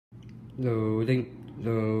Loading,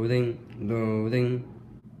 loading, loading.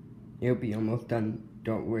 You'll be almost done.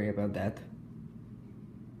 Don't worry about that.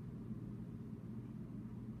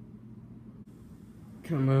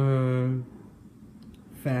 Come on.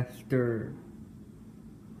 Faster.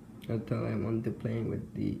 I thought I wanted to play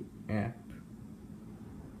with the app.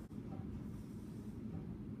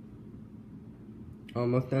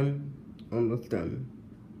 Almost done? Almost done.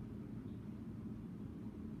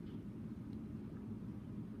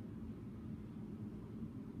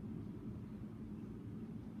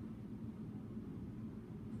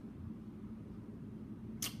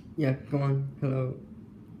 Yeah, come on. Hello.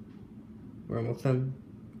 We're almost done.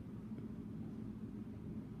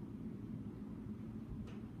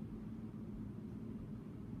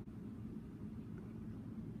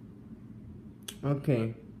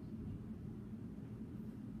 Okay.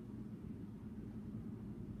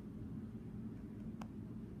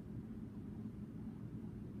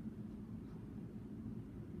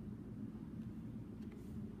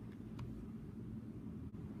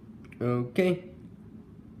 Okay.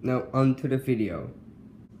 Now on to the video.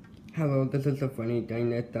 Hello, this is a funny guy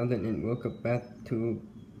 9000 and welcome back to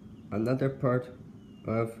another part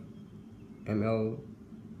of MLP.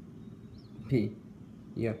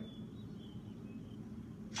 Yeah.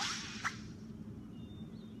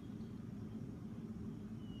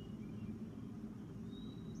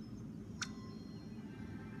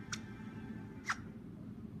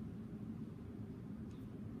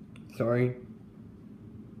 Sorry.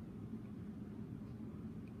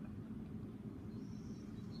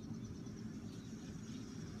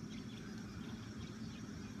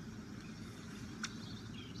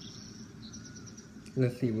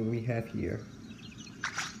 Let's see what we have here.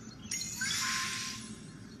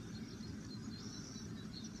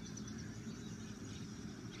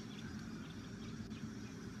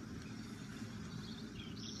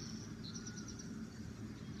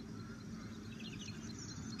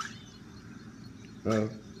 Oh,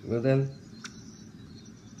 well then.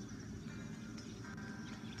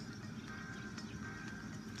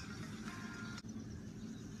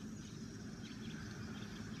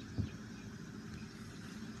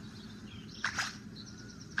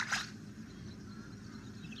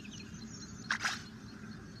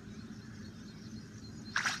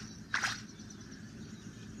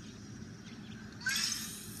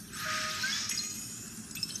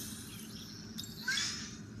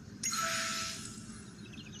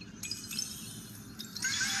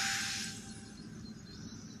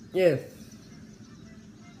 Yes.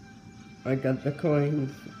 I got the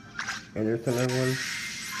coins. And there's another one.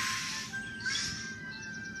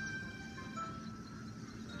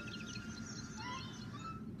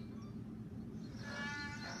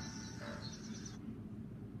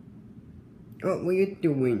 Oh, what are you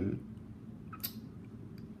doing?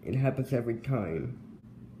 It happens every time.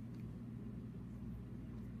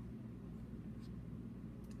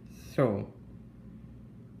 So,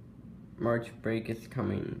 March break is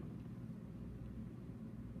coming.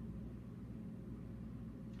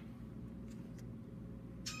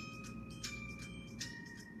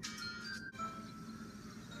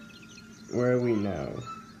 Where are we now?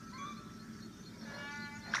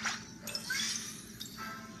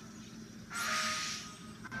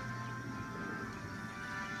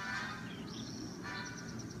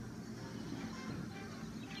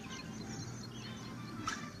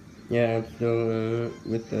 Yeah, I'm still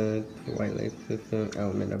with the Twilight System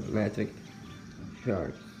element of magic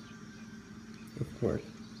shards. Of course.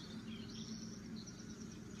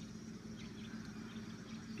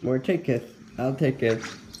 More tickets. I'll take it.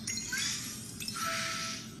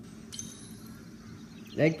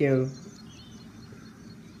 Thank you.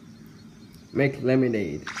 Make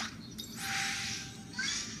lemonade.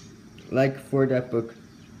 Like for that book.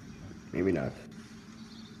 Maybe not.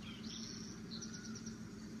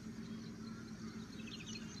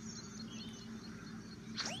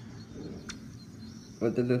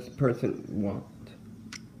 What does this person want?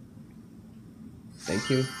 Thank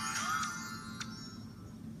you.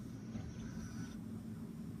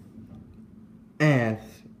 Ass.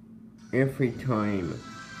 Every time.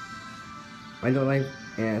 I don't like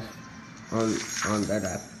ass on that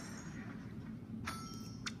app.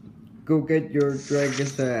 Go get your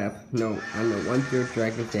Dragon's app. No, I don't want your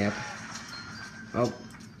Dragon's app. Oh.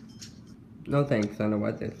 No thanks, I don't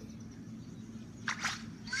want this.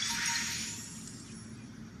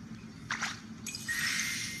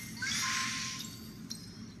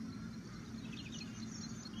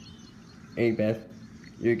 Hey Beth,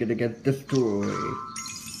 you're gonna get destroyed.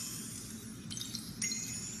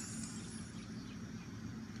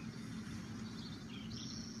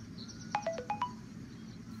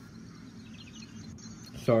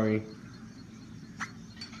 Sorry.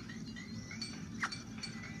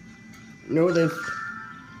 Notice.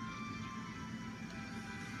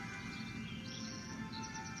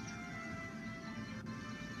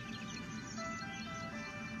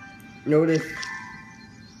 Notice.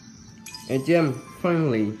 A gem,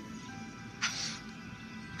 finally.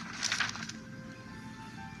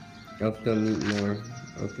 I'll still need more.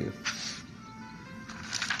 Okay.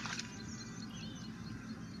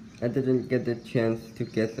 I didn't get the chance to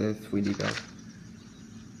get the sweetie dog.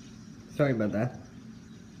 Sorry about that.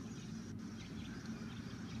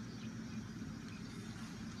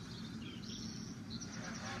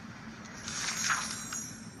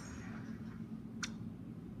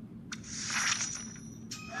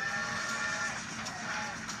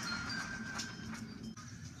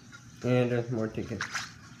 And there's more tickets.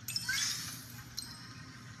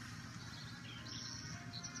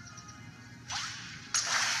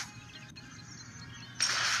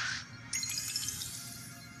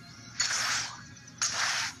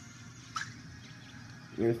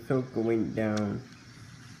 You're still going down.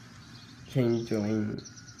 Changeling.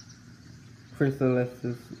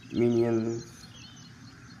 Chrysalis's minions.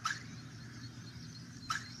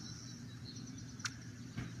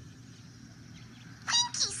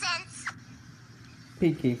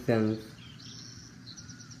 Pinky sense.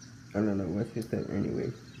 I don't know what she said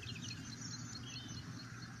anyway.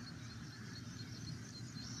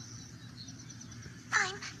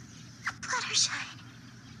 I'm Fluttershy.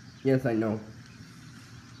 Yes, I know.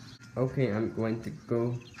 Okay, I'm going to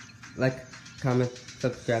go. Like, comment,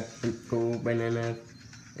 subscribe, and go bananas.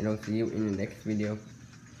 And I'll see you in the next video.